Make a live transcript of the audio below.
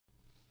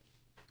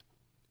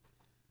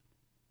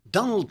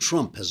Donald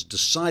Trump has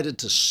decided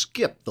to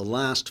skip the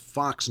last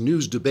Fox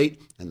News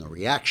debate, and the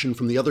reaction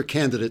from the other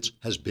candidates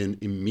has been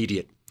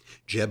immediate.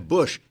 Jeb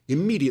Bush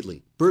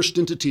immediately burst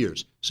into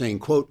tears, saying,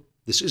 quote,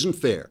 "This isn't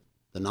fair.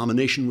 The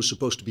nomination was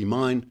supposed to be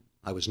mine.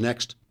 I was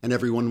next, and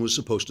everyone was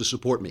supposed to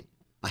support me.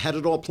 I had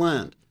it all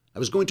planned. I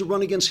was going to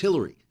run against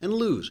Hillary and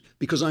lose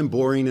because I'm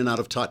boring and out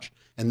of touch.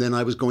 And then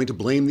I was going to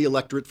blame the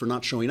electorate for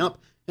not showing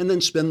up and then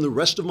spend the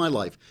rest of my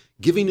life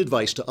giving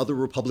advice to other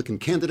Republican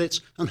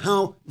candidates on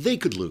how they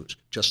could lose,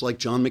 just like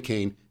John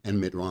McCain and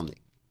Mitt Romney,"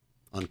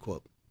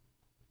 unquote.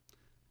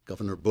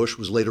 Governor Bush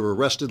was later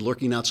arrested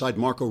lurking outside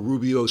Marco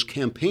Rubio's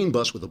campaign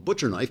bus with a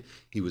butcher knife.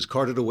 He was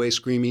carted away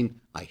screaming,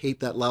 "I hate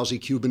that lousy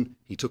Cuban.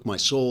 He took my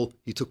soul.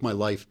 He took my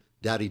life.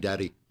 Daddy,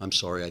 daddy, I'm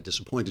sorry I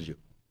disappointed you."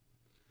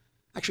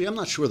 Actually, I'm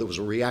not sure that was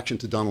a reaction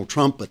to Donald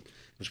Trump, but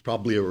it was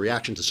probably a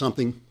reaction to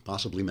something,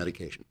 possibly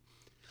medication.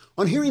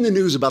 On hearing the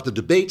news about the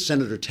debate,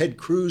 Senator Ted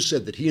Cruz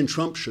said that he and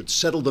Trump should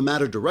settle the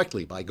matter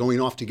directly by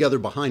going off together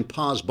behind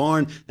Pa's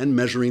barn and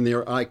measuring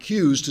their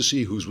IQs to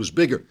see whose was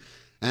bigger.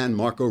 And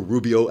Marco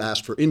Rubio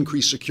asked for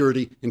increased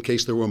security in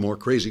case there were more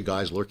crazy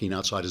guys lurking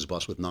outside his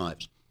bus with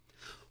knives.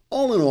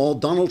 All in all,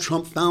 Donald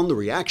Trump found the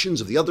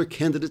reactions of the other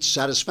candidates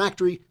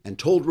satisfactory and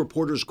told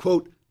reporters,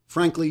 quote,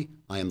 "Frankly,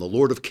 I am the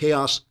Lord of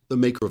Chaos, the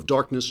maker of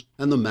darkness,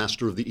 and the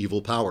master of the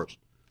evil powers.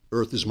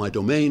 Earth is my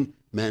domain,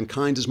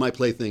 mankind is my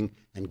plaything,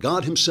 and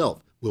God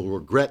himself will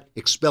regret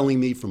expelling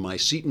me from my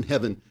seat in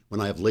heaven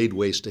when I have laid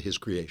waste to his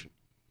creation."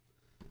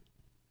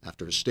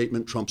 After his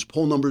statement, Trump's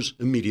poll numbers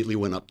immediately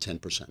went up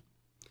 10%.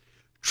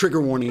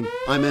 Trigger warning,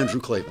 I'm Andrew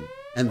Klavan,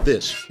 and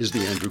this is The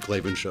Andrew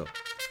Klavan Show.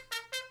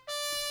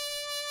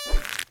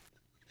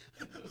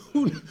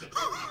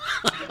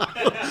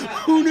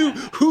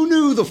 Who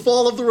knew the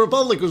fall of the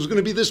Republic was going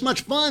to be this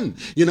much fun?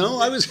 You know,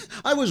 I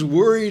was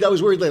worried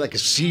like a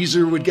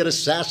Caesar would get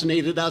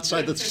assassinated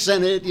outside the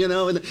Senate, you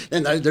know,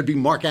 and there'd be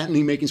Mark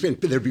Antony making speech,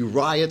 there'd be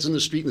riots in the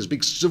street and this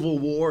big civil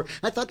war.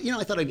 I thought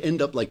I'd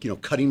end up like,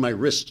 cutting my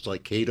wrists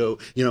like Cato,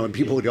 and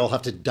people would all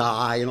have to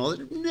die and all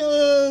that.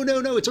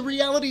 No, it's a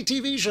reality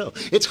TV show.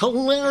 It's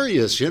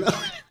hilarious,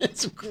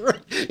 It's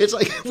great. It's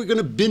like I'm going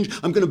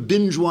to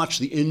binge watch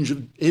the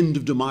end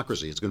of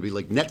democracy. It's going to be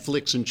like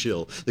Netflix and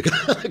chill.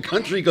 The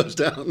country goes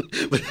down,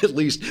 but at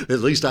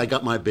least I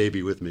got my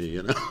baby with me,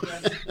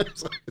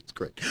 It's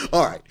great.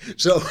 All right.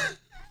 So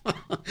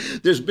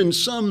there's been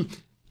some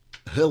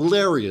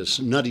hilarious,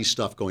 nutty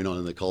stuff going on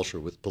in the culture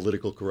with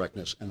political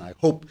correctness, and I've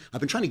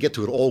been trying to get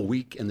to it all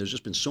week, and there's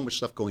just been so much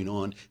stuff going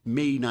on.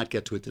 May not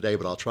get to it today,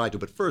 but I'll try to.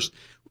 But first,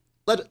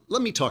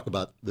 let me talk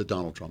about the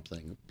Donald Trump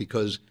thing,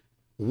 because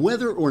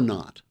whether or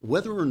not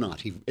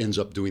he ends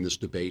up doing this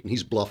debate, and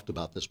he's bluffed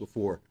about this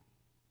before,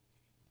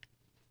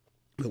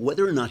 but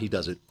whether or not he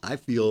does it, I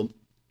feel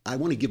I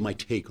want to give my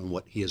take on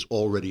what he has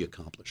already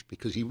accomplished,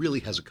 because he really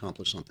has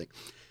accomplished something.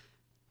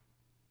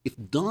 If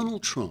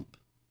Donald Trump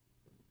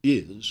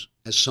is,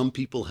 as some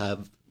people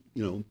have,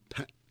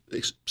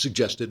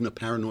 suggested in a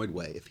paranoid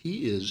way, if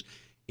he is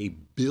a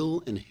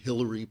Bill and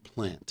Hillary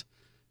plant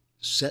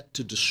set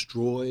to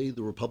destroy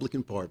the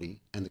Republican Party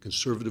and the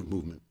conservative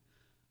movement,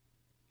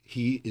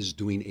 he is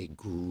doing a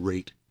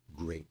great,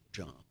 great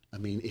job. I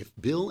mean, if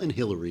Bill and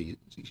Hillary,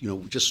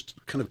 just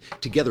kind of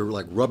together,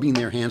 like rubbing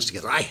their hands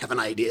together, I have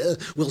an idea.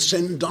 We'll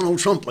send Donald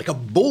Trump like a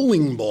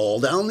bowling ball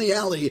down the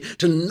alley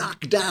to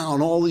knock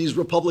down all these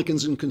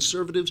Republicans and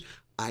conservatives.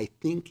 I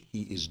think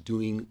he is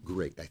doing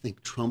great. I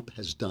think Trump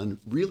has done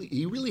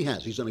he really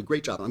has. He's done a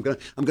great job. I'm going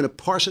to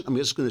parse it. I'm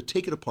just going to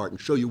take it apart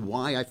and show you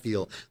why I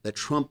feel that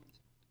Trump,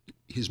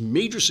 his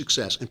major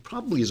success, and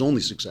probably his only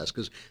success,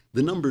 because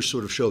the numbers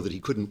sort of show that he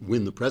couldn't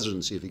win the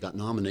presidency if he got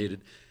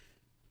nominated.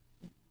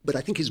 But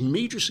I think his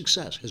major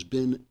success has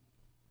been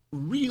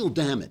real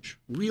damage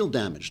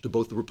to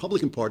both the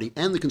Republican Party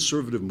and the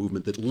conservative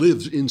movement that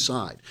lives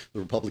inside the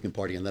Republican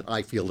Party, and that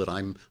I feel that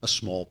I'm a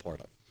small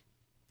part of.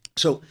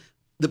 So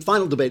the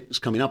final debate is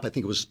coming up. I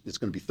think it's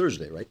going to be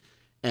Thursday, right?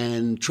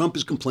 And Trump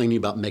is complaining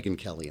about Megyn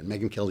Kelly. And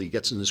Megyn Kelly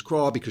gets in his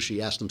craw because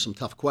she asked him some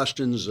tough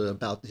questions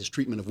about his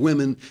treatment of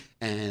women,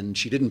 and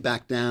she didn't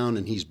back down,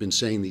 and he's been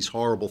saying these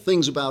horrible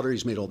things about her.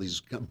 He's made all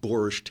these kind of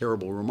boorish,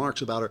 terrible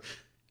remarks about her.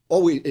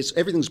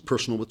 Everything's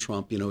personal with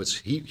Trump. It's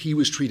he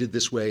was treated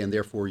this way, and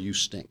therefore you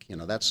stink.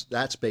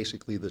 That's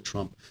basically the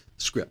Trump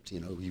script.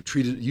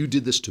 You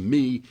did this to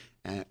me,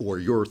 or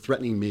you're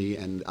threatening me,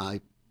 and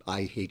I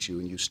hate you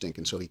and you stink.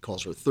 And so he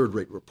calls her a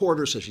third-rate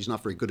reporter, says she's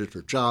not very good at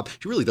her job.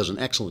 She really does an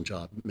excellent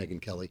job,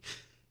 Megyn Kelly.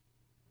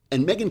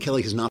 And Megyn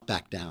Kelly has not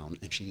backed down,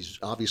 and she's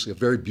obviously a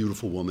very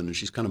beautiful woman, and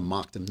she's kind of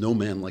mocked him. No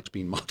man likes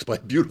being mocked by a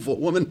beautiful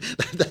woman.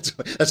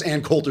 That's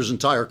Ann Coulter's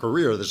entire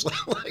career.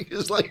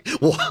 It's like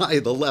why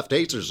the left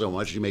hates her so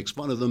much. She makes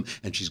fun of them,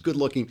 and she's good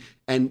looking,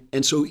 and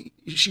so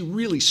she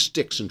really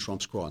sticks in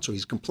Trump's craw. And so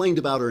he's complained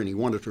about her, and he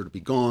wanted her to be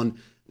gone.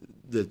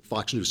 The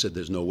Fox News said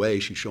there's no way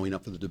she's showing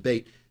up for the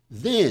debate.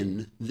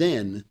 Then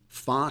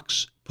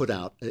Fox put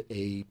out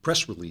a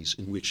press release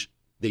in which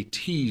they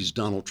teased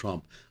Donald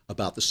Trump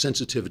about the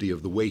sensitivity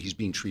of the way he's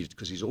being treated,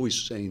 because he's always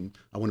saying,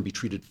 I want to be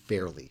treated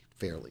fairly.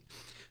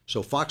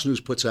 So Fox News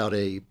puts out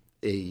a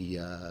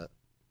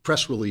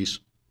press release.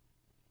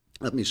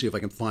 Let me see if I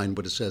can find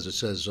what it says. It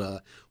says,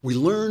 we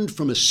learned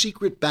from a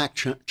secret back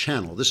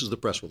channel, this is the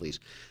press release,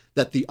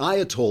 that the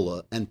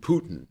Ayatollah and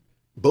Putin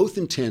both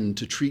intend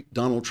to treat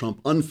Donald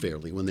Trump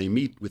unfairly when they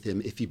meet with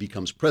him if he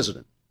becomes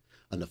president.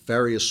 A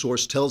nefarious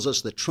source tells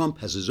us that Trump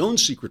has his own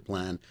secret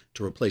plan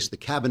to replace the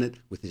cabinet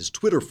with his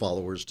Twitter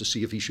followers to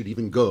see if he should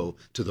even go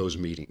to those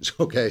meetings.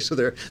 Okay, so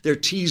they're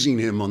teasing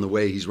him on the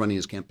way he's running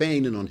his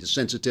campaign and on his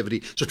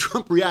sensitivity. So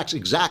Trump reacts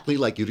exactly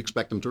like you'd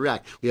expect him to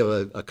react. We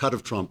have a cut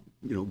of Trump,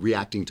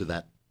 reacting to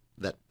that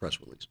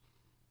press release.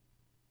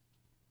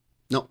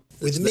 No,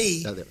 with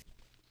me,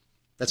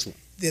 that's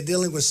they're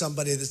dealing with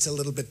somebody that's a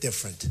little bit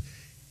different.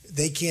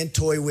 They can't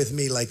toy with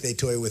me like they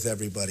toy with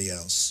everybody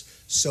else.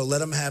 So let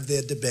them have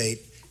their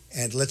debate,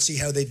 and let's see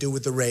how they do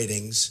with the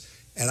ratings.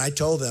 And I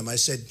told them, I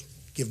said,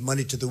 give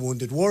money to the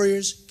wounded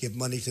warriors, give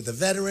money to the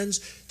veterans.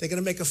 They're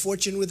going to make a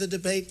fortune with the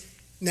debate.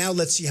 Now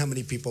let's see how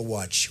many people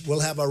watch. We'll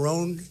have our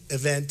own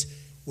event.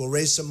 We'll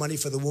raise some money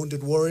for the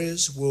wounded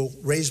warriors. We'll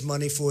raise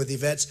money for the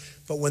vets.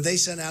 But when they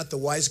sent out the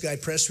Wise Guy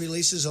press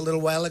releases a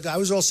little while ago, I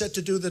was all set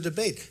to do the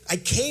debate. I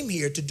came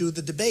here to do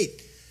the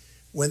debate.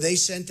 When they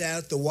sent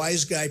out the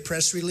Wise Guy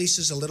press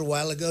releases a little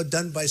while ago,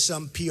 done by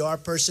some PR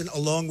person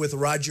along with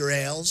Roger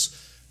Ailes,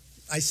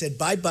 I said,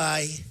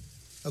 bye-bye,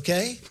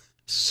 okay?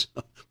 So,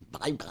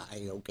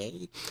 bye-bye,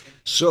 okay?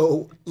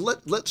 So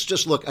let's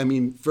just look. I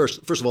mean, first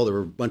of all, there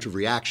were a bunch of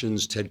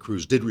reactions. Ted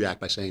Cruz did react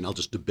by saying, I'll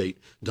just debate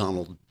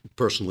Donald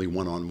personally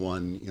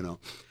one-on-one,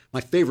 My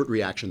favorite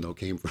reaction, though,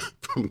 came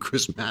from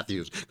Chris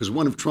Matthews, because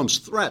one of Trump's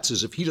threats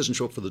is if he doesn't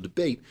show up for the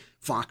debate,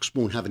 Fox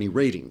won't have any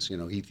ratings.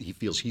 He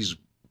feels he's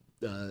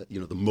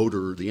the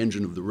motor, the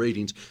engine of the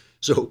ratings.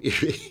 So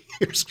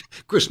here's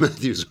Chris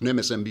Matthews on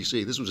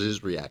MSNBC. This was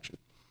his reaction.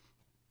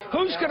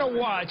 Who's going to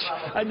watch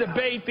a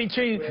debate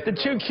between the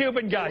two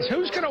Cuban guys?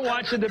 Who's going to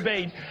watch a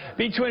debate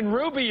between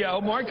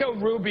Marco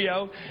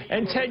Rubio,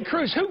 and Ted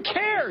Cruz? Who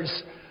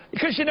cares?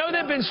 Because,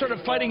 they've been sort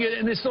of fighting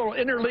in this little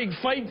interleague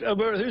fight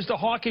over who's the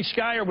hawkish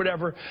guy or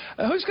whatever.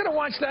 Who's going to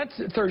watch that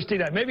Thursday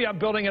night? Maybe I'm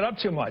building it up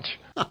too much.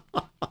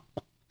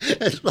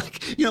 It's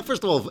like,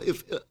 first of all,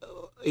 if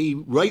a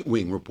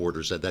right-wing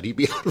reporter said that, he'd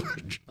be out of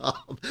a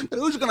job. But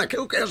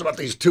who cares about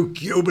these two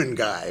Cuban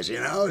guys,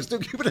 It's two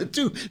Cuban and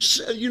two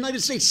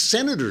United States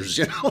senators,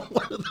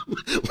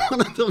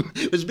 One of them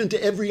has been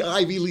to every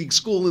Ivy League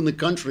school in the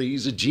country.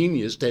 He's a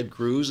genius, Ted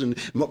Cruz, and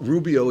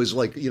Rubio is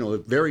like, a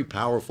very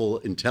powerful,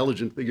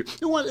 intelligent figure.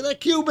 They're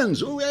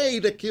Cubans. Oh, hey,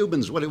 they're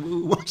Cubans.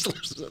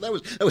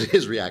 That was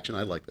his reaction.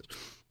 I like this.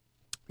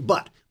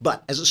 But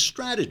as a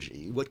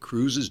strategy, what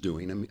Cruz is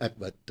doing,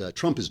 what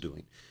Trump is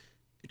doing,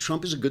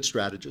 Trump is a good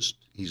strategist.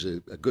 He has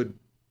a good,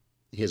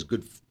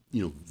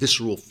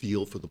 visceral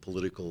feel for the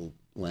political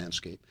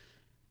landscape.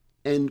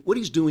 And what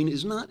he's doing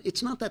it's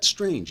not that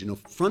strange.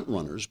 Front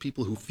runners,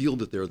 people who feel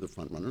that they're the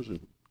front runners,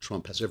 and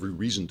Trump has every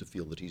reason to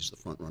feel that he's the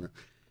front runner,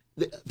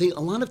 they a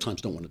lot of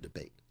times don't want to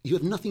debate. You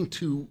have nothing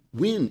to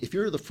win. If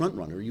you're the front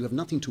runner, you have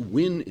nothing to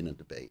win in a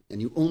debate,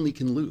 and you only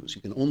can lose.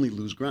 You can only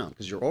lose ground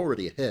because you're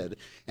already ahead,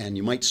 and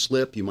you might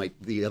slip.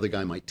 The other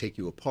guy might take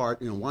you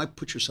apart. Why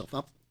put yourself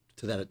up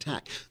to that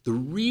attack? The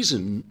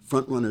reason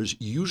front runners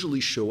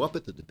usually show up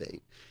at the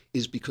debate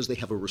is because they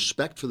have a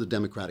respect for the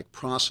democratic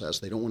process.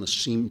 They don't want to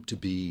seem to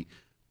be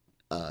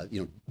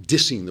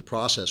dissing the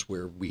process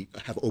where we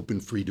have open,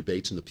 free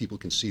debates and the people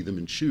can see them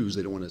and choose.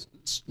 They don't want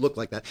to look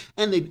like that.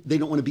 And they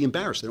don't want to be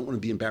embarrassed. They don't want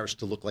to be embarrassed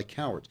to look like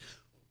cowards.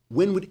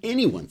 When would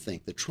anyone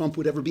think that Trump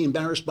would ever be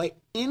embarrassed by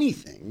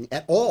anything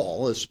at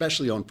all,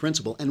 especially on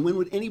principle? And when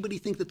would anybody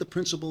think that the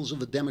principles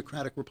of a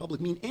democratic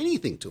republic mean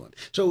anything to him?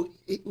 So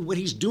what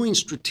he's doing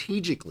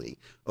strategically,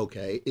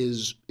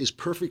 is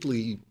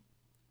perfectly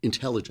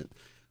intelligent.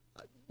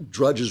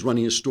 Drudge is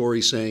running a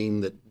story saying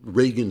that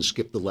Reagan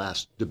skipped the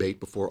last debate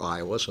before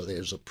Iowa, so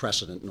there's a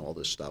precedent and all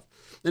this stuff.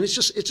 And it's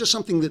just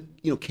something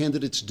that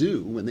candidates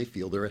do when they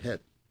feel they're ahead.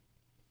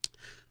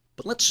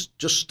 But let's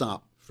just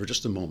stop for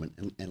just a moment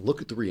and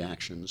look at the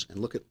reactions and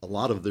look at a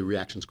lot of the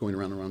reactions going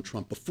around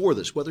Trump before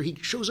this, whether he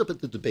shows up at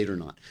the debate or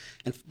not.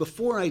 And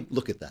before I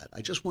look at that,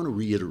 I just want to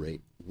reiterate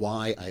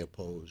why I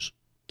oppose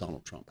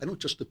Donald Trump. I don't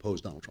just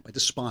oppose Donald Trump. I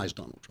despise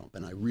Donald Trump,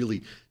 and I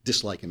really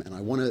dislike him. And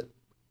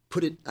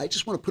I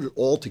just want to put it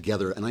all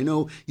together. And I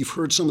know you've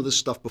heard some of this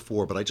stuff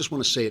before, but I just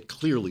want to say it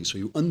clearly so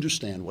you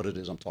understand what it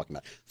is I'm talking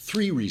about.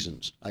 3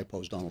 reasons I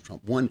oppose Donald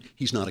Trump. 1,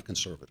 he's not a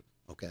conservative.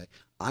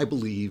 I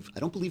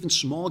don't believe in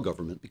small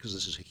government because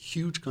this is a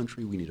huge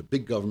country. We need a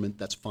big government.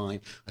 That's fine.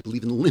 I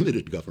believe in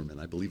limited government.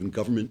 I believe in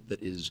government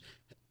that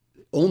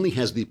only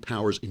has the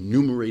powers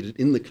enumerated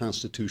in the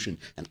Constitution,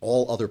 and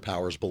all other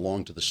powers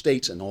belong to the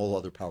states, and all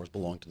other powers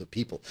belong to the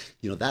people.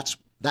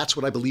 That's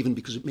what I believe in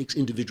because it makes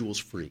individuals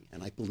free.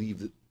 And I believe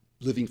that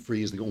living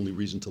free is the only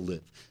reason to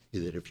live.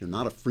 That if you're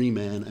not a free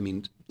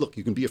man, look,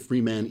 you can be a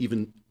free man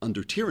even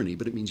under tyranny,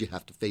 but it means you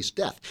have to face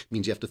death. It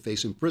means you have to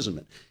face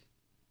imprisonment.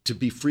 To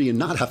be free and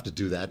not have to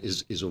do that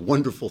is a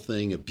wonderful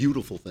thing, a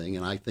beautiful thing,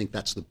 and I think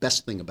that's the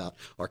best thing about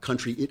our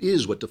country. It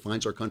is what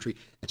defines our country,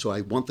 and so I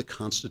want the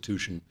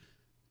Constitution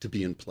to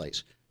be in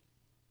place.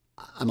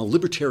 I'm a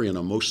libertarian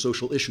on most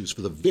social issues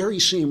for the very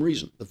same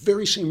reason.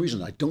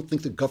 I don't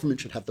think the government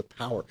should have the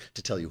power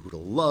to tell you who to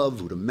love,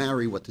 who to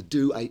marry, what to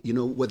do.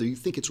 Whether you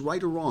think it's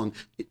right or wrong,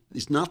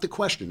 it's not the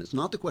question. It's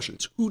not the question.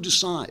 It's who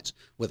decides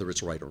whether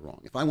it's right or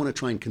wrong. If I want to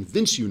try and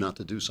convince you not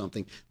to do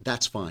something,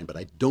 that's fine. But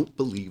I don't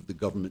believe the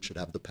government should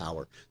have the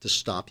power to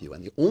stop you.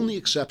 And the only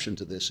exception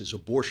to this is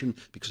abortion,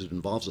 because it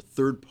involves a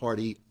third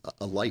party,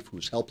 a life who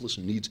is helpless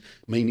and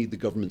may need the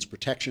government's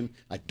protection.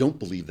 I don't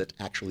believe that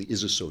actually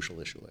is a social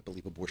issue. I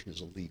believe abortion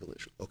is a legal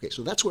issue. Okay,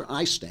 so that's where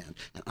I stand,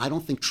 and I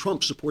don't think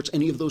Trump supports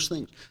any of those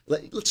things.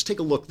 Let's take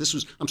a look.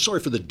 I'm sorry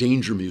for the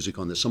danger music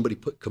on this. Somebody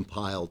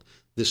compiled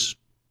this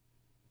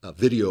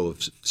video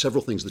of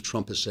several things that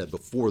Trump has said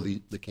before the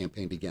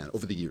campaign began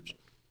over the years.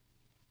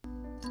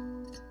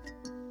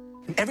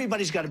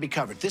 Everybody's got to be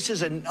covered. This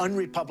is an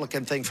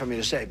un-Republican thing for me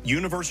to say.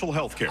 Universal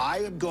health care. I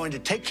am going to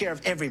take care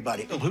of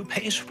everybody. Well, who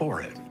pays for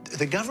it?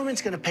 The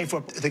government's going to pay for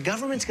it. The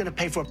government's going to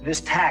pay for it.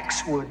 This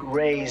tax would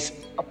raise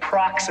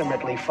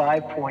approximately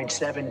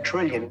 $5.7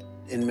 trillion.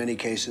 In many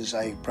cases,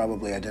 I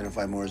probably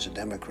identify more as a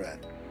Democrat.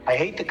 I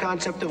hate the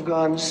concept of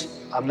guns.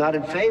 I'm not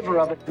in favor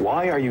of it.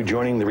 Why are you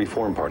joining the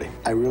Reform Party?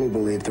 I really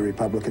believe the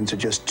Republicans are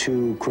just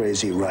too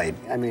crazy right.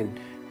 I mean,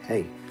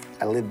 hey,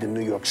 I lived in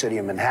New York City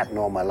and Manhattan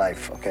all my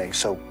life, okay?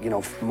 So,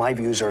 my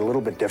views are a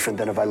little bit different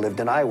than if I lived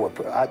in Iowa,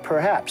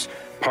 perhaps.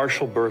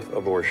 Partial birth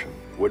abortion.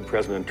 Would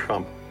President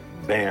Trump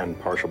ban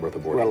partial birth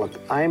abortion? Well, look,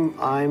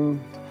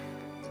 I'm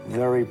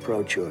very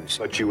pro-choice.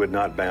 But you would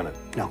not ban it?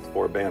 No.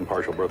 Or ban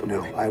partial birth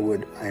abortion?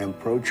 No, I am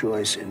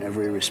pro-choice in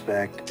every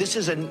respect. This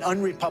is an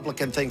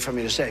un-Republican thing for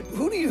me to say.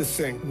 Who do you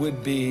think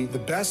would be the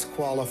best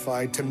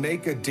qualified to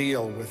make a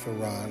deal with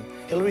Iran?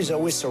 Hillary's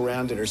always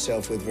surrounded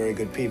herself with very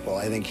good people.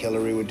 I think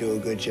Hillary would do a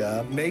good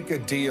job. Make a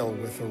deal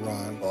with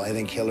Iran. Well, I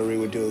think Hillary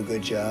would do a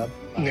good job.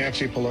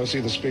 Nancy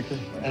Pelosi, the speaker.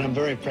 And I'm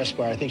very impressed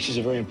by her. I think she's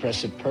a very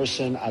impressive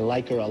person. I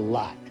like her a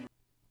lot.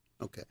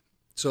 Okay.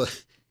 So,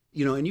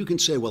 and you can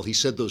say, well, he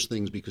said those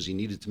things because he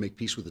needed to make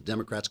peace with the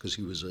Democrats because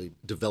he was a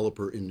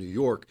developer in New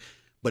York.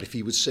 But if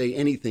he would say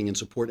anything and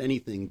support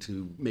anything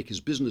to make his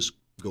business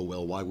go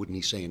well, why wouldn't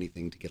he say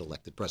anything to get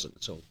elected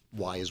president? So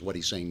why is what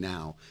he's saying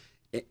now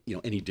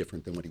any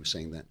different than what he was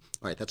saying then?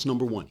 All right, that's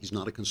number one. He's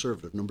not a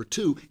conservative. Number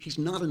two, he's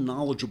not a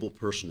knowledgeable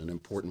person in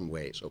important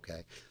ways,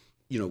 okay?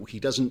 He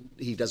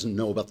doesn't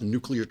know about the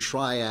nuclear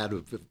triad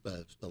of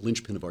the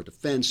linchpin of our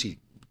defense. He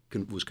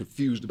was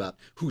confused about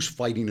who's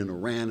fighting in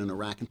Iran and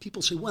Iraq. And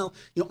people say, well,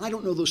 I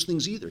don't know those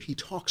things either. He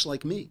talks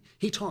like me.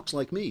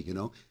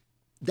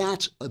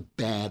 That's a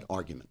bad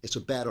argument. It's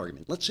a bad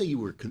argument. Let's say you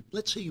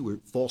were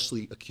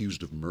falsely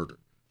accused of murder.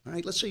 All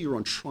right, let's say you're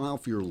on trial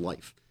for your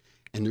life.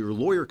 And your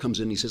lawyer comes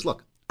in and he says,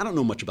 look, I don't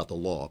know much about the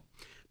law,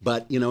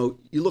 but, you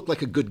look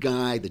like a good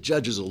guy. The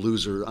judge is a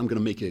loser. I'm going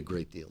to make you a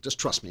great deal. Just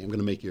trust me. I'm going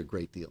to make you a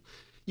great deal.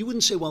 You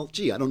wouldn't say, well,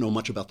 gee, I don't know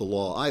much about the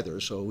law either.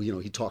 So,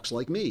 he talks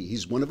like me.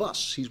 He's one of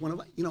us.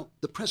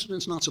 The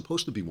president's not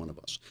supposed to be one of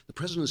us. The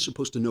president is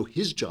supposed to know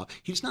his job.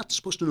 He's not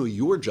supposed to know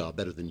your job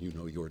better than you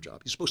know your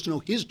job. He's supposed to know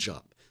his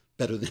job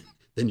better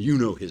than you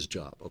know his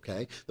job,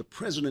 okay? The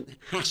president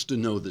has to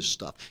know this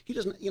stuff. He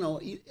doesn't,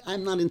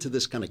 I'm not into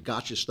this kind of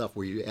gotcha stuff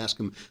where you ask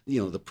him,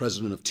 the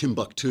president of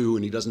Timbuktu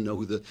and he doesn't know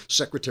who the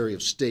Secretary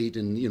of State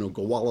in,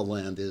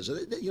 Gowalaland is.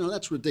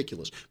 That's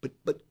ridiculous.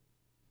 But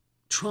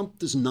Trump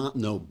does not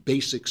know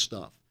basic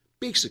stuff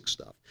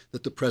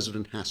that the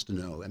president has to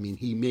know. I mean,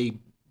 he may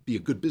be a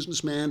good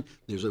businessman.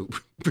 There's a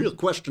real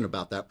question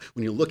about that.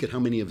 When you look at how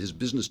many of his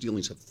business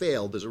dealings have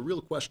failed, there's a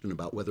real question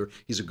about whether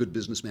he's a good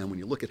businessman. When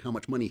you look at how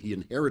much money he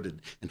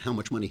inherited and how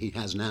much money he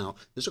has now,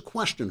 there's a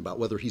question about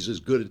whether he's as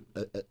good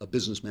a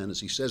businessman as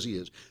he says he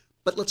is.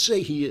 But let's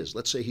say he is.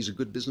 Let's say he's a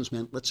good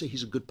businessman. Let's say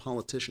he's a good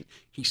politician.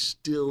 He's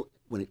still,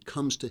 when it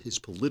comes to his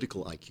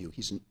political IQ,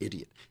 he's an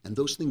idiot. And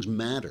those things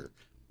matter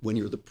when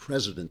you're the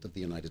president of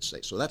the United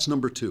States. So that's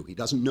number two. He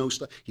doesn't know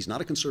stuff. He's not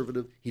a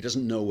conservative. He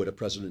doesn't know what a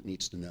president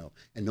needs to know.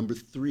 And number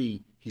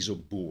three, he's a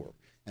bore.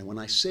 And when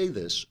I say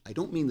this, I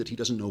don't mean that he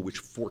doesn't know which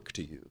fork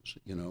to use.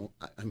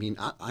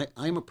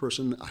 I'm a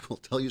person, I will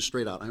tell you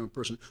straight out, I'm a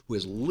person who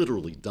has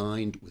literally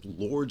dined with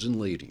lords and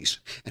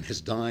ladies and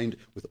has dined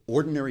with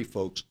ordinary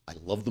folks. I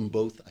love them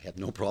both. I have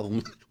no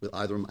problem with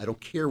either of them. I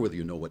don't care whether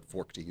you know what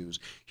fork to use.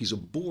 He's a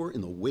bore in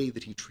the way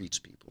that he treats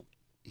people.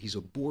 He's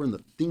a bore in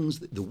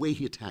the way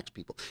he attacks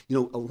people. A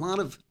lot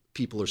of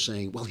people are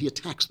saying, well, he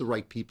attacks the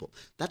right people.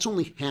 That's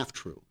only half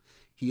true.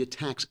 He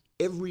attacks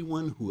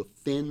everyone who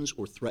offends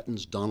or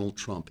threatens Donald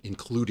Trump,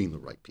 including the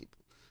right people.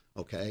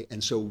 Okay?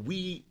 And so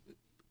we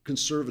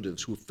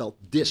conservatives who have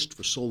felt dissed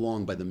for so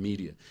long by the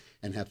media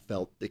and have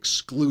felt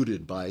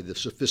excluded by the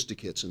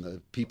sophisticates and the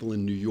people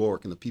in New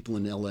York and the people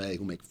in LA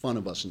who make fun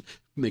of us and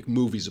make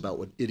movies about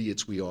what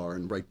idiots we are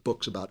and write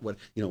books about what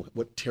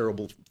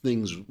terrible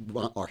things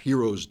our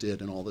heroes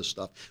did and all this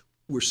stuff.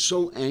 We're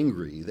so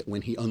angry that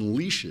when he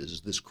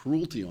unleashes this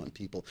cruelty on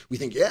people, we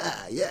think,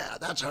 yeah,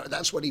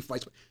 that's what he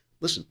fights for.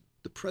 Listen,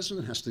 the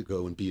president has to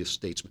go and be a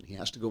statesman. He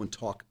has to go and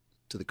talk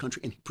to the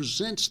country, and he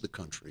presents the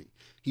country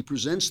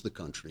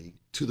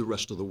to the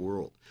rest of the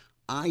world.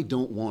 I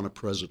don't want a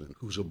president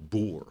who's a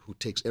bore, who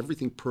takes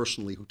everything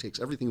personally, who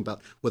takes everything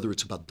about whether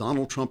it's about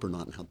Donald Trump or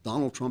not and how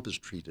Donald Trump is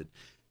treated.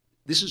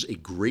 This is a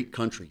great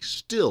country,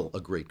 still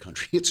a great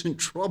country. It's in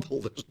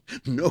trouble. There's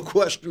no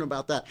question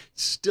about that.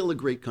 Still a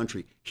great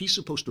country. He's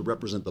supposed to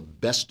represent the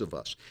best of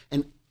us.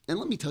 And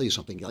let me tell you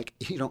something. Like,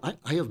 you know,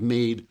 I have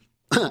made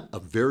a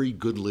very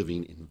good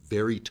living in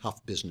very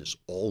tough business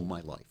all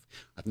my life.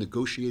 I've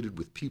negotiated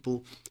with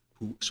people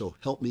who, so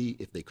help me,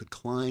 if they could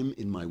climb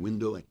in my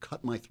window and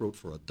cut my throat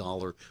for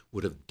 $1,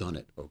 would have done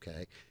it,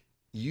 okay?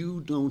 You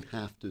don't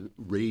have to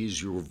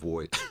raise your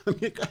voice. I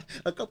mean,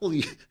 a couple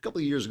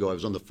of years ago, I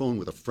was on the phone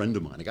with a friend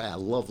of mine, a guy I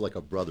love like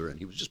a brother, and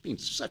he was just being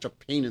such a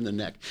pain in the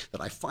neck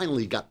that I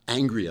finally got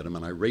angry at him,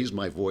 and I raised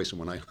my voice. And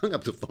when I hung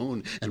up the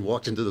phone and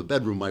walked into the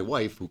bedroom, my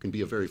wife, who can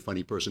be a very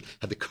funny person,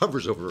 had the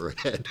covers over her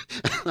head.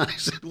 And I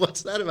said,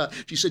 "What's that about?"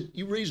 She said,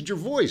 "You raised your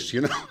voice,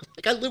 you know."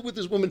 Like, I lived with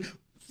this woman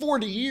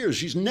 40 years.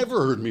 She's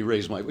never heard me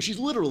raise my voice. She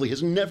literally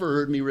has never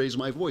heard me raise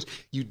my voice.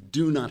 You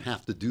do not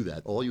have to do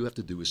that. All you have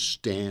to do is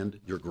stand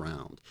your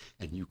ground,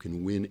 and you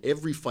can win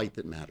every fight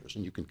that matters.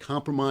 And you can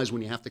compromise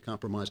when you have to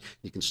compromise.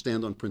 You can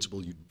stand on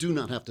principle. You do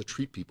not have to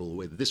treat people the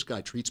way this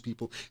guy treats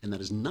people, and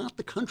that is not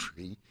the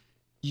country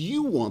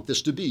you want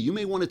this to be. You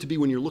may want it to be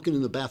when you're looking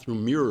in the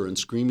bathroom mirror and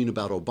screaming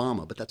about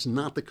Obama, but that's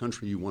not the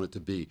country you want it to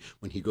be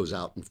when he goes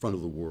out in front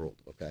of the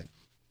world, okay?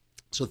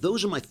 So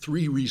those are my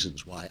 3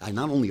 reasons why I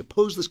not only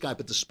oppose this guy,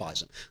 but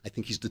despise him. I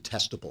think he's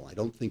detestable. I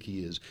don't think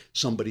he is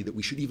somebody that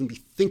we should even be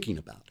thinking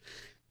about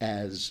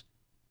as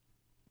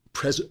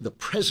the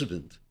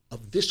president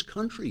of this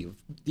country, of,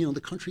 you know, the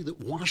country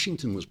that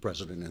Washington was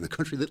president in, the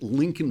country that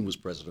Lincoln was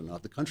president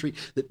of, the country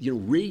that, you know,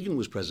 Reagan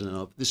was president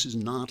of. This is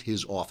not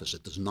his office.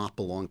 It does not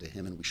belong to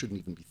him, and we shouldn't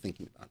even be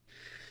thinking about it.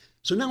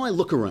 So now I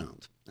look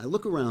around. I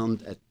look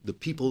around at the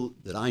people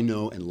that I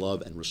know and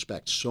love and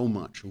respect so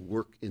much who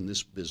work in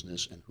this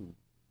business and who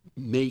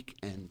make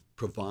and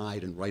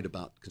provide and write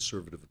about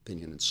conservative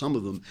opinion. And some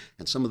of them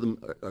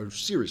are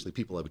seriously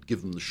people I would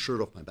give them the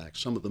shirt off my back.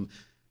 Some of them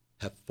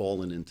have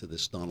fallen into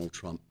this Donald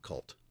Trump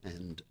cult.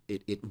 And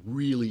it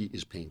really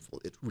is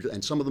painful.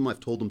 And some of them I've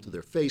told them to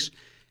their face.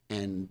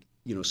 And,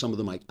 you know, some of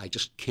them I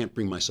just can't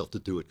bring myself to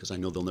do it because I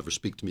know they'll never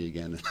speak to me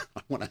again. And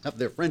I want to have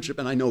their friendship,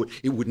 and I know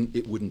it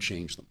wouldn't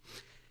change them.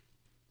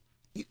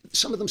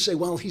 Some of them say,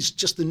 well, he's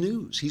just the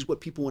news. He's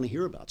what people want to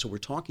hear about. So we're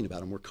talking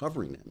about him. We're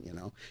covering him, you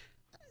know.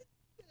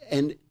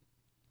 And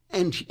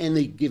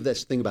they give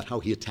this thing about how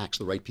he attacks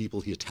the right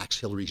people. He attacks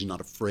Hillary. He's not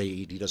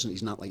afraid.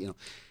 He's not like, you know.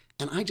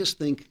 And I just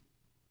think,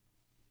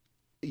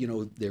 you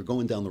know, they're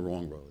going down the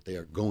wrong road. They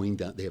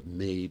have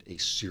made a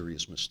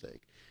serious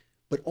mistake.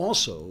 But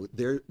also,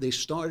 they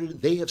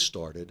have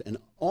started, and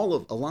a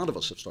lot of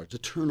us have started to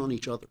turn on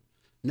each other.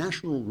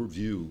 National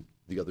Review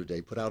the other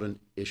day put out an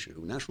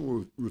issue.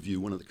 National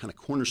Review, one of the kind of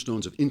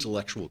cornerstones of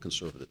intellectual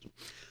conservatism,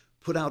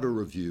 put out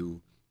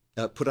an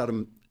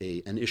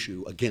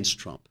issue against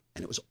Trump.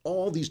 And it was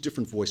all these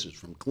different voices,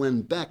 from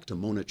Glenn Beck to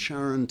Mona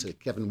Charen to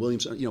Kevin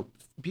Williams, you know,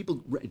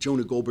 people,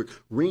 Jonah Goldberg,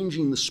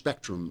 ranging the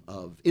spectrum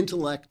of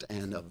intellect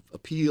and of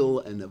appeal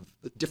and of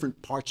different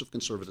parts of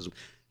conservatism,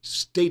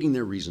 stating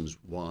their reasons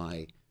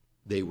why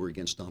they were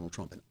against Donald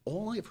Trump. And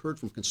all I've heard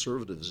from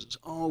conservatives is,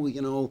 oh,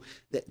 you know,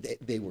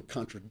 they were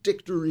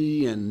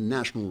contradictory, and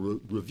National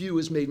Review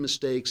has made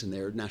mistakes, and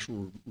their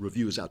National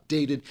Review is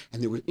outdated,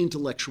 and they were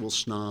intellectual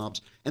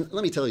snobs. And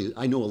let me tell you,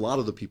 I know a lot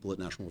of the people at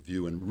National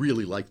Review and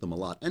really like them a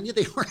lot, and yet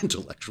they are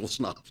intellectual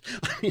snobs.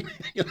 I mean,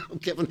 you know,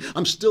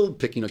 I'm still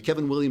picking up.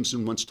 Kevin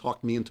Williamson once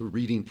talked me into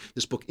reading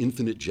this book,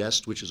 Infinite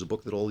Jest, which is a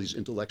book that all these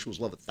intellectuals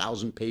love,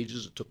 1,000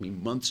 pages. It took me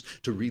months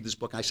to read this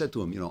book. I said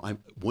to him, you know,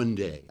 one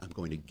day I'm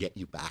going to get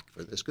you back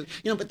for this,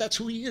 you know, but that's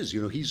who he is.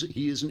 You know,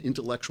 he is an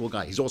intellectual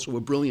guy. He's also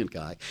a brilliant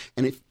guy.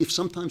 And if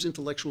sometimes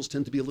intellectuals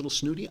tend to be a little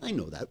snooty, I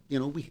know that. You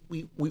know,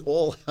 we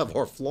all have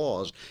our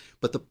flaws.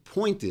 But the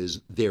point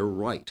is, they're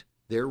right.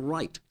 They're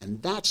right.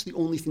 And that's the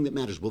only thing that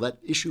matters. Will that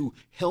issue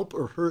help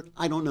or hurt?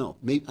 I don't know.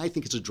 Maybe, I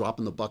think it's a drop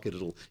in the bucket.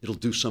 It'll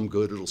do some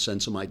good. It'll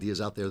send some ideas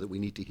out there that we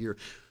need to hear.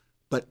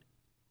 But,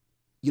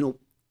 you know,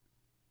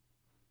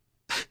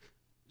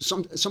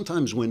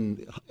 sometimes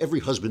when every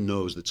husband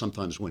knows that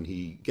sometimes when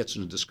he gets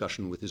in a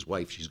discussion with his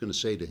wife, she's going to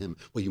say to him,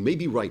 well, you may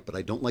be right, but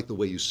I don't like the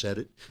way you said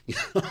it. You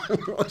know,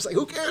 I was like,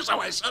 who cares how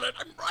I said it?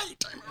 I'm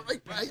right.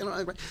 You know,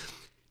 I'm right.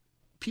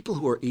 People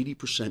who are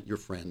 80% your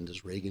friend,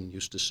 as Reagan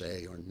used to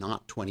say, are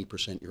not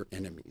 20% your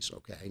enemies,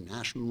 okay?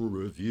 National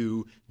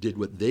Review did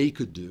what they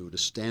could do to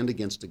stand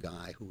against a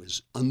guy who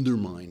is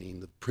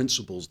undermining the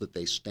principles that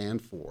they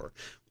stand for.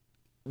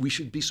 We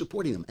should be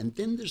supporting them. And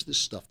then there's this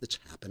stuff that's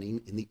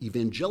happening in the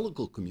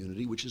evangelical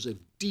community, which is a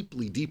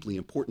deeply, deeply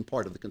important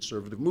part of the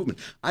conservative movement.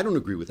 I don't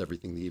agree with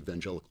everything the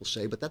evangelicals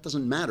say, but that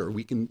doesn't matter.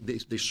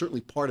 They're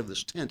certainly part of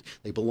this tent.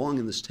 They belong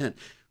in this tent.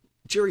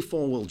 Jerry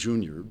Falwell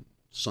Jr.,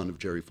 son of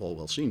Jerry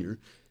Falwell Sr.,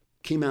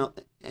 came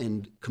out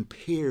and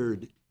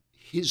compared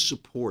his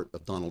support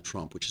of Donald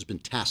Trump, which has been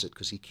tacit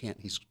because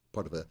he's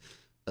part of a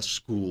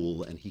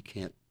school and he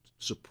can't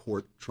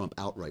support Trump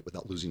outright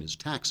without losing his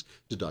tax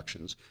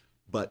deductions.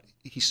 But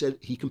he said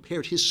he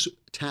compared his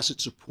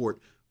tacit support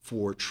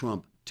for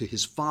Trump to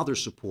his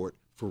father's support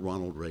for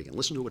Ronald Reagan.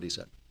 Listen to what he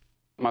said.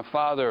 My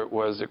father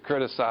was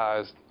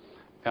criticized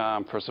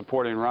for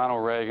supporting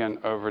Ronald Reagan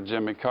over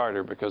Jimmy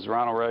Carter because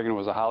Ronald Reagan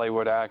was a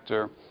Hollywood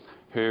actor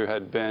who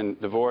had been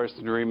divorced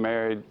and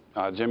remarried.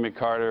 Jimmy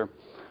Carter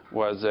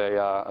was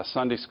a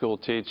Sunday school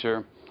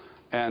teacher.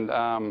 And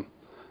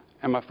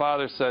my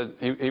father said,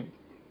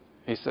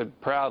 he said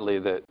proudly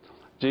that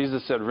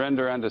Jesus said,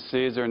 render unto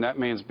Caesar, and that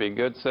means be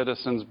good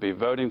citizens, be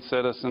voting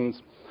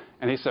citizens.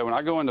 And he said, when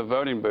I go in the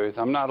voting booth,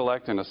 I'm not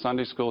electing a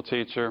Sunday school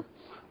teacher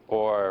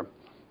or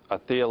a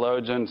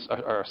theologian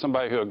or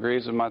somebody who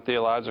agrees with my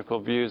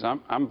theological views.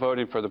 I'm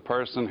voting for the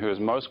person who is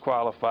most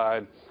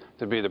qualified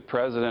to be the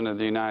president of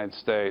the United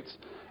States.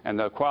 And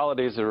the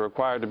qualities that are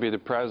required to be the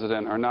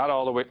president are not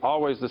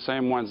always the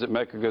same ones that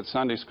make a good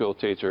Sunday school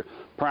teacher.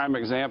 Prime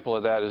example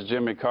of that is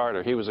Jimmy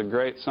Carter. He was a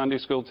great Sunday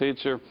school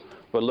teacher,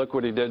 but look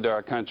what he did to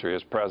our country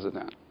as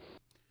president.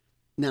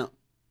 Now,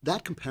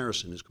 that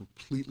comparison is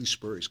completely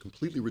spurious,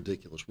 completely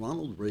ridiculous.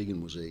 Ronald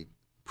Reagan was a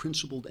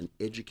principled and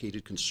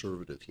educated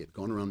conservative. He had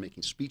gone around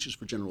making speeches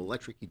for General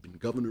Electric. He'd been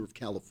governor of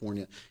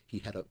California. He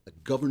had a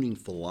governing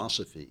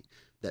philosophy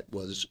that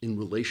was in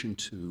relation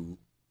to,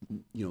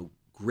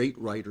 great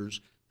writers,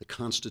 the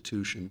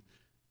Constitution,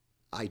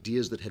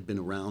 ideas that had been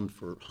around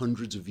for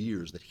hundreds of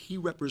years that he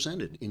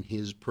represented in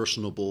his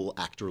personable,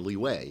 actorly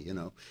way,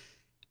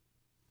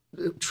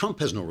 Trump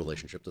has no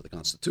relationship to the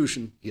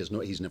Constitution.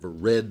 He's never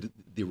read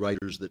the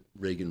writers that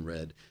Reagan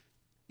read.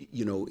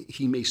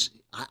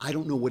 I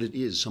don't know what it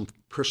is, some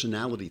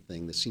personality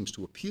thing that seems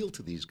to appeal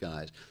to these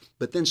guys.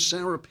 But then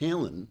Sarah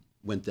Palin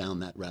went down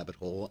that rabbit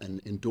hole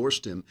and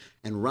endorsed him.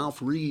 And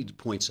Ralph Reed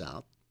points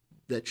out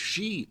that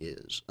she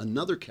is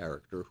another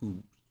character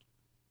who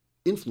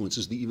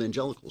influences the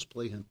evangelicals.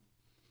 Play him.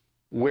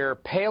 Where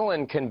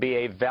Palin can be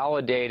a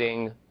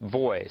validating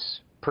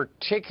voice,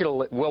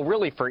 particularly,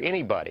 really for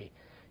anybody.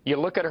 You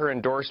look at her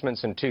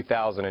endorsements in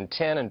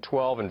 2010 and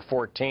 12 and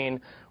 14,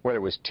 whether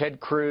it was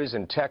Ted Cruz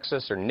in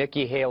Texas or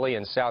Nikki Haley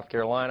in South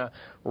Carolina,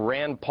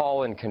 Rand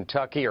Paul in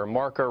Kentucky or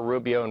Marco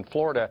Rubio in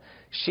Florida,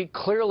 she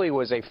clearly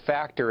was a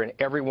factor in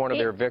every one of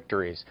their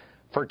victories.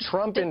 For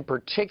Trump in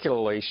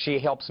particularly, she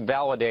helps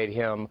validate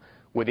him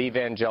with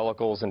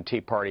evangelicals and Tea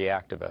Party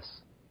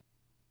activists.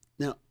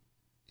 Now,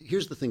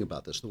 here's the thing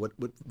about this.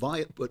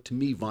 What to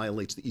me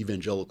violates the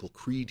evangelical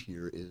creed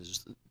here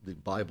is the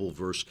Bible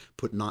verse,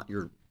 put not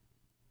your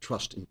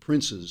trust in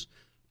princes,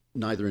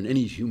 neither in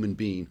any human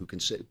being who can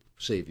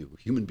save you.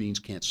 Human beings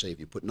can't save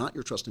you. Put not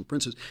your trust in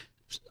princes.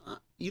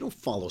 You don't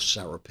follow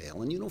Sarah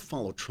Palin. You don't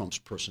follow Trump's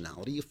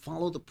personality. You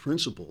follow the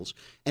principles.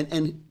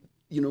 And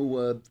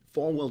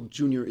Falwell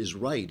Jr. is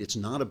right. It's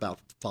not about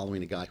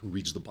following a guy who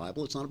reads the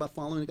Bible. It's not about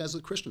following a guy who's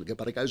a Christian. It's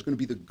about a guy who's going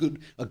to be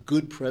a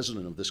good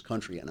president of this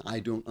country. And I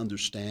don't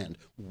understand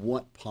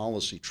what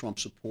policy Trump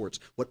supports,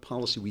 what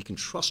policy we can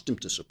trust him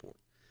to support.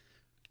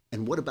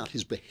 And what about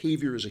his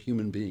behavior as a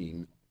human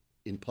being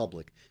in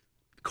public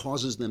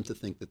causes them to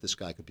think that this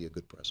guy could be a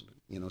good president.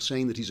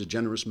 Saying that he's a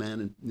generous man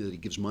and that he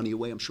gives money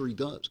away, I'm sure he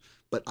does.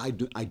 But I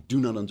do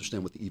not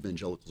understand what the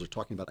evangelicals are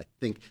talking about. I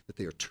think that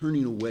they are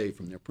turning away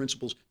from their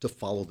principles to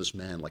follow this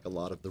man, like a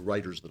lot of the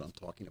writers that I'm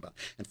talking about.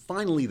 And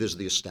finally, there's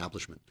the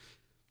establishment.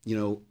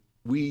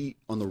 We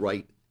on the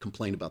right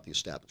complain about the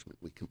establishment.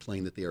 We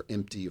complain that they are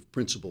empty of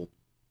principle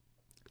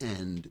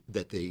and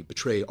that they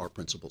betray our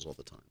principles all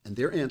the time. And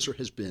their answer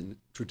has been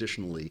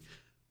traditionally,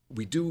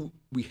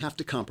 we have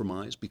to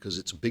compromise because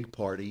it's a big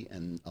party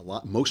and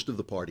most of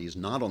the party is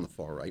not on the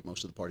far right,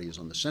 most of the party is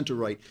on the center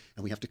right,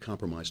 and we have to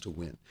compromise to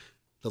win.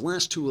 The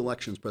last two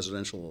elections,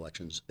 presidential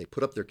elections, they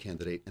put up their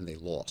candidate and they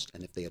lost.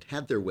 And if they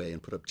had their way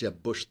and put up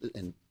Jeb Bush,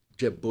 and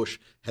Jeb Bush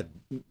had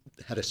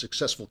a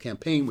successful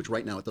campaign, which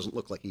right now it doesn't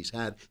look like he's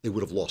had, they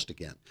would have lost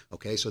again.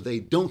 Okay, so they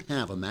don't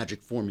have a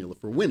magic formula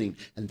for winning,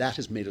 and that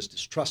has made us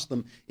distrust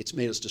them. It's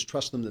made us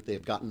distrust them that they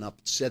have gotten up,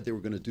 said they were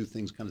going to do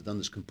things, kind of done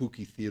this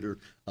kabuki theater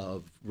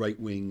of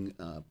right-wing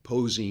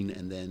posing,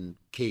 and then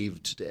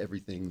caved to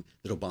everything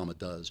that Obama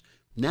does.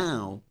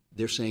 Now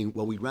they're saying,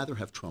 well, we'd rather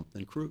have Trump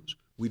than Cruz.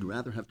 We'd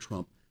rather have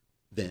Trump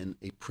than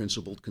a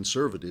principled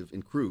conservative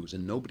in Cruz.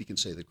 And nobody can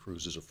say that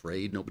Cruz is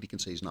afraid. Nobody can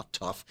say he's not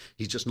tough.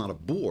 He's just not a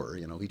bore.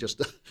 He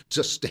just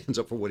stands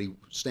up for what he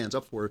stands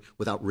up for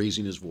without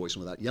raising his voice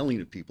and without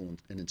yelling at people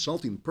and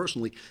insulting them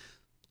personally.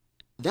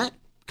 That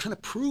kind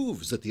of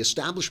proves that the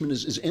establishment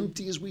is as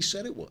empty as we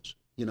said it was.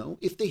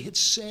 If they had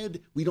said,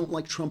 we don't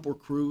like Trump or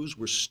Cruz,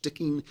 we're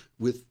sticking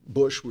with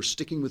Bush, we're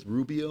sticking with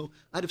Rubio,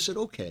 I'd have said,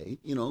 okay,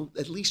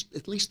 at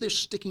least they're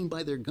sticking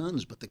by their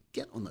guns. But to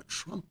get on the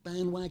Trump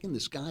bandwagon,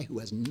 this guy who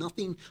has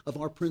nothing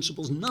of our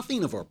principles,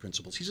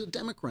 he's a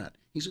Democrat.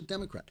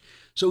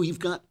 So you've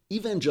got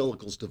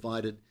evangelicals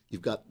divided.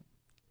 You've got,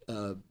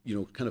 kind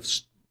of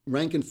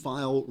rank and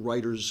file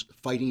writers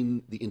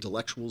fighting the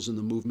intellectuals in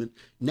the movement.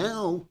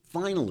 Now,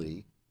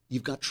 finally,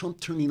 you've got Trump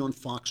turning on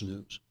Fox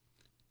News,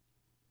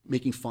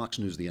 making Fox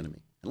News the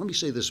enemy. And let me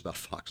say this about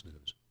Fox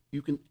News.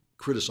 You can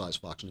criticize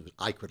Fox News.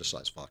 I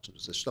criticize Fox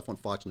News. This stuff on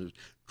Fox News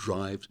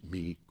drives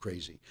me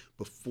crazy.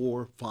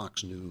 Before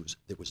Fox News,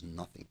 there was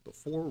nothing.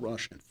 Before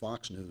Rush and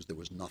Fox News, there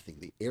was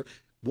nothing.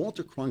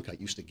 Walter Cronkite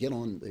used to get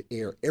on the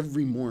air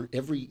every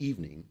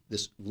evening.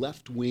 This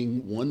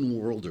left-wing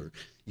one-worlder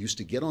used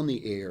to get on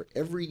the air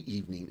every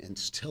evening and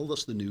tell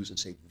us the news and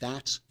say,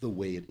 that's the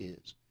way it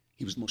is.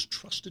 He was the most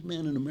trusted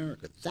man in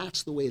America.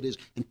 That's the way it is.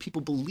 And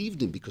people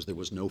believed him because there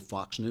was no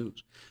Fox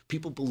News.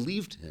 People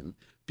believed him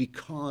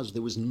because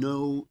there was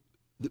no,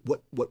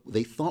 what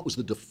they thought was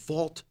the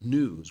default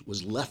news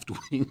was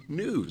left-wing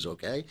news,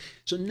 okay?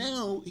 So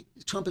now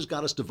Trump has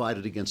got us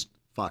divided against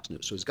Fox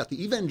News. So he's got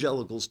the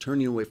evangelicals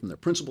turning away from their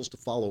principles to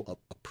follow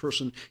a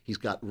person. He's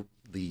got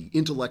the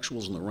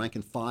intellectuals and the rank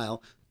and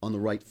file on the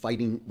right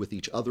fighting with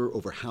each other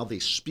over how they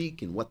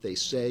speak and what they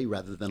say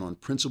rather than on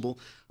principle.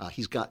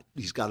 He's got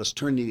us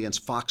turning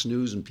against Fox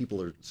News, and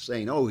people are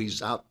saying, oh,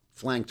 he's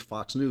outflanked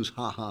Fox News,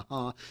 ha, ha,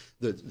 ha.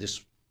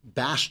 This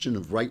bastion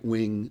of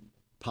right-wing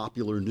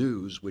popular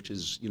news, which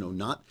is,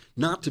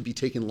 not to be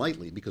taken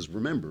lightly, because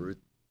remember, it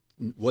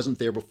wasn't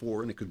there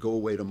before and it could go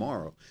away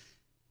tomorrow.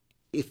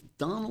 If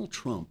Donald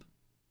Trump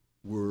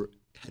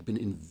had been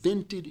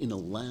invented in a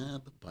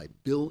lab by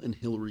Bill and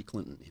Hillary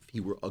Clinton, if he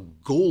were a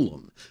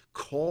golem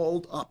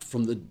called up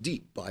from the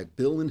deep by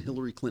Bill and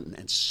Hillary Clinton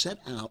and set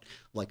out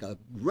like a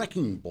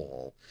wrecking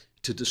ball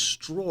to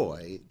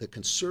destroy the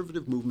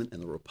conservative movement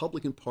and the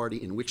Republican Party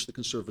in which the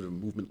conservative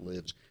movement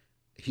lives,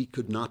 he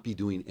could not be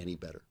doing any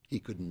better. He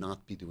could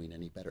not be doing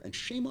any better. And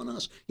shame on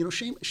us.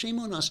 Shame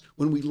on us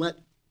when we let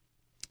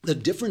the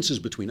differences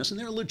between us, and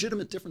there are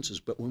legitimate differences,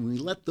 but when we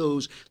let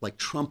those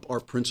trump our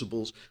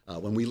principles,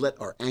 when we let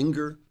our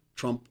anger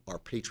trump our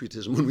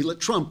patriotism, when we let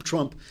Trump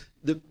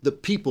the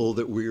people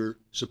that we're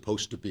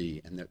supposed to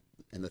be and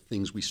the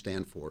things we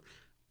stand for,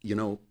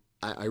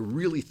 I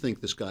really think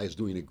this guy is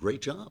doing a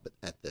great job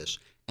at this,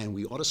 and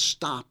we ought to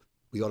stop,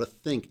 we ought to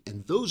think,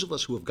 and those of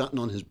us who have gotten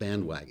on his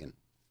bandwagon,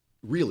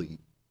 really,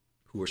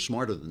 who are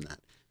smarter than that,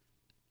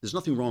 there's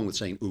nothing wrong with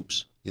saying,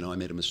 oops, I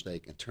made a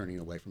mistake, and turning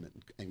away from it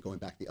and going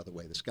back the other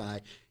way. This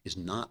guy is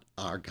not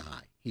our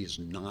guy. He is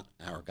not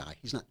our guy.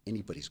 He's not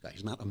anybody's guy.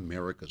 He's not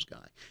America's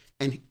guy.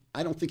 And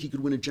I don't think he could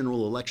win a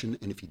general election,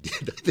 and if he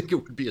did, I think it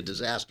would be a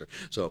disaster.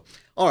 So,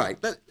 all right,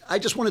 I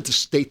just wanted to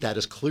state that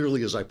as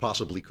clearly as I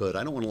possibly could.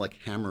 I don't want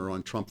to hammer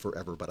on Trump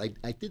forever, but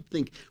I did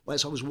think,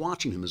 as I was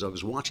watching him, as I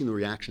was watching the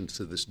reactions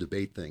to this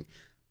debate thing,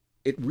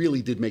 it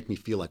really did make me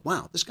feel like,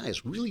 wow, this guy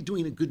is really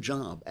doing a good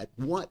job at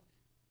what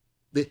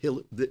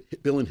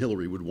Bill and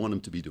Hillary would want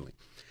him to be doing.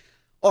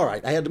 All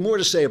right, I had more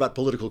to say about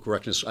political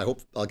correctness. I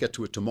hope I'll get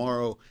to it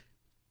tomorrow.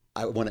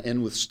 I want to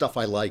end with stuff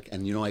I like.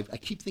 And, I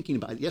keep thinking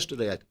about it.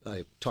 Yesterday,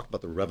 I talked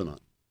about the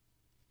Revenant.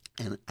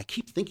 And I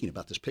keep thinking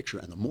about this picture.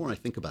 And the more I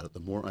think about it, the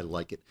more I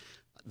like it.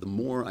 The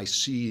more I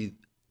see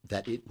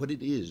that what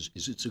it is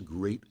it's a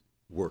great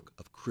work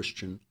of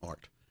Christian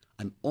art.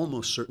 I'm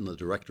almost certain the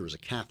director is a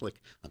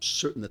Catholic. I'm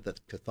certain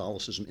that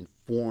Catholicism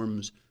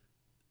informs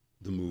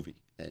the movie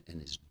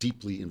and is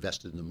deeply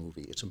invested in the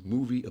movie. It's a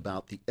movie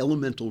about the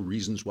elemental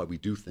reasons why we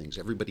do things.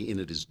 Everybody in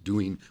it is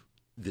doing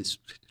this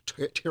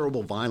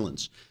terrible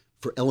violence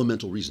for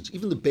elemental reasons.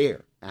 Even the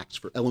bear acts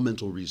for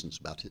elemental reasons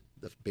about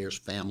the bear's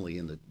family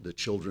and the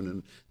children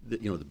and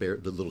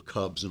the little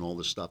cubs and all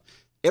this stuff.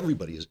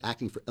 Everybody is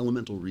acting for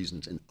elemental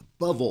reasons. And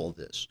above all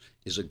this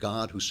is a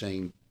God who's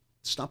saying,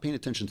 stop paying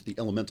attention to the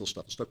elemental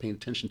stuff and start paying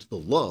attention to the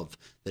love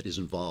that is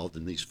involved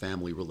in these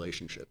family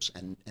relationships.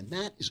 And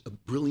that is a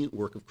brilliant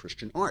work of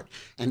Christian art.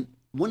 And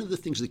one of the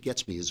things that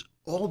gets me is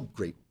all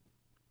great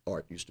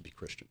art used to be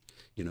Christian.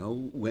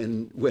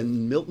 When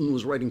Milton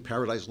was writing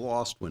Paradise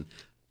Lost, when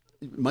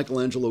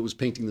Michelangelo was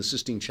painting the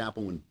Sistine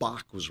Chapel, when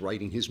Bach was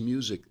writing his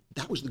music,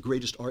 that was the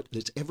greatest art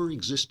that's ever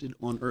existed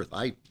on earth.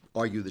 I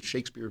argue that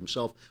Shakespeare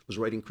himself was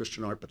writing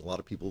Christian art, but a lot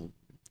of people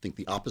think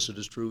the opposite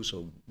is true,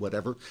 so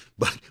whatever.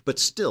 But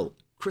still,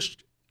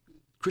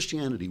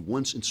 Christianity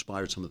once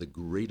inspired some of the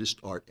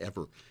greatest art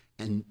ever.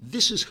 And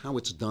this is how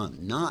it's done,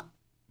 not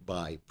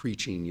by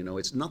preaching.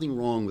 It's nothing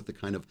wrong with the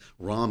kind of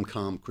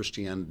rom-com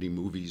Christianity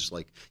movies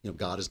like,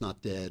 God is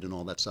not dead and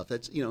all that stuff.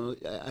 That's,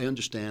 I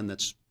understand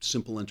that's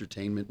simple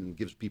entertainment and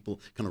gives people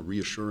kind of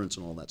reassurance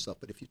and all that stuff.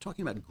 But if you're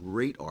talking about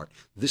great art,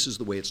 this is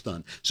the way it's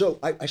done. So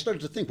I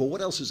started to think, well, what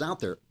else is out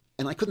there?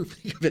 And I couldn't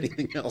think of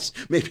anything else.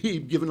 Maybe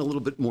given a little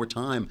bit more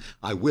time,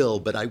 I will.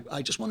 But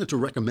I just wanted to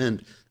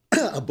recommend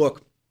a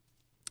book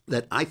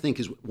that I think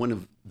is one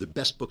of the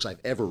best books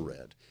I've ever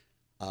read.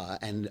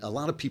 And a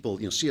lot of people,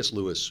 C.S.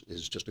 Lewis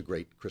is just a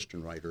great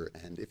Christian writer.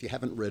 And if you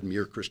haven't read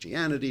Mere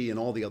Christianity and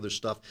all the other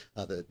stuff,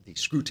 the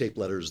Screwtape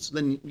Letters,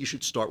 then you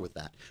should start with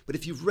that. But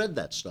if you've read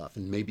that stuff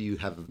and maybe you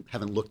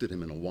haven't looked at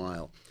him in a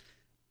while,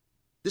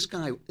 this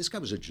guy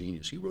was a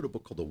genius. He wrote a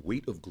book called The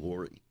Weight of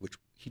Glory, which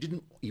he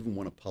didn't even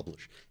want to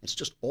publish. It's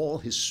just all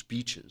his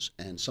speeches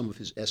and some of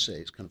his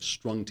essays kind of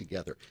strung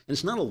together. And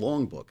it's not a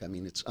long book. I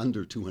mean, it's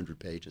under 200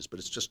 pages, but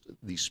it's just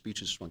these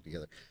speeches strung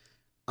together.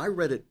 I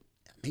read it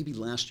maybe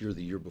last year or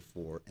the year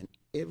before, and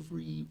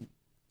every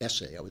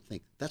essay, I would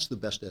think, that's the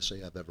best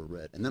essay I've ever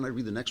read. And then I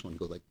read the next one and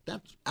go like,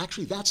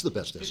 that's the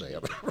best essay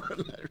I've ever read.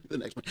 And I read the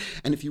next one.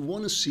 And if you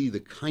want to see the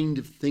kind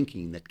of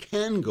thinking that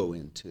can go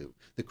into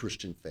the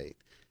Christian faith,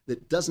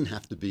 that doesn't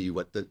have to be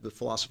what the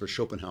philosopher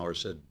Schopenhauer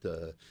said,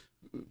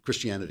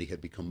 Christianity had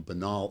become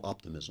banal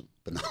optimism,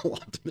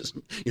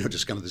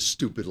 just kind of this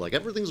stupid, like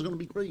everything's going to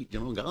be great.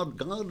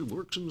 God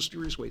works in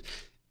mysterious ways.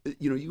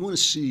 You want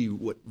to see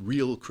what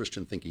real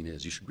Christian thinking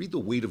is. You should read The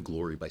Weight of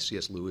Glory by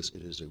C.S. Lewis.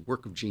 It is a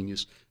work of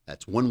genius.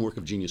 That's one work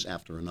of genius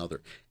after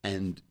another.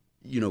 And,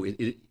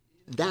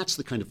 that's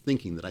the kind of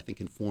thinking that I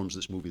think informs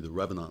this movie, The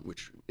Revenant,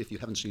 which, if you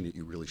haven't seen it,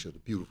 you really should. A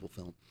beautiful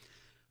film.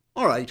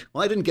 All right.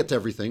 Well, I didn't get to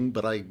everything,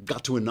 but I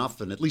got to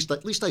enough, and at least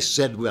I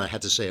said what I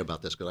had to say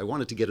about this, because I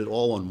wanted to get it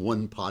all on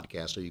one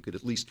podcast so you could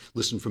at least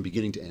listen from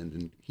beginning to end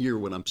and hear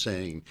what I'm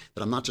saying,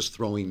 that I'm not just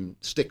throwing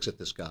sticks at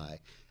this guy.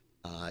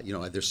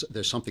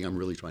 There's something I'm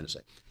really trying to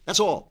say. That's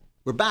all.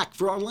 We're back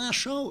for our last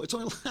show. It's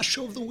our last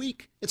show of the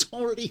week. It's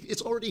already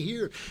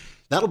here.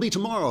 That'll be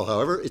tomorrow,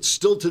 however. It's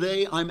still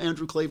today. I'm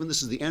Andrew Klavan.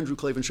 This is the Andrew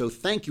Klavan Show.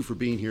 Thank you for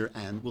being here,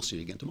 and we'll see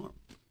you again tomorrow.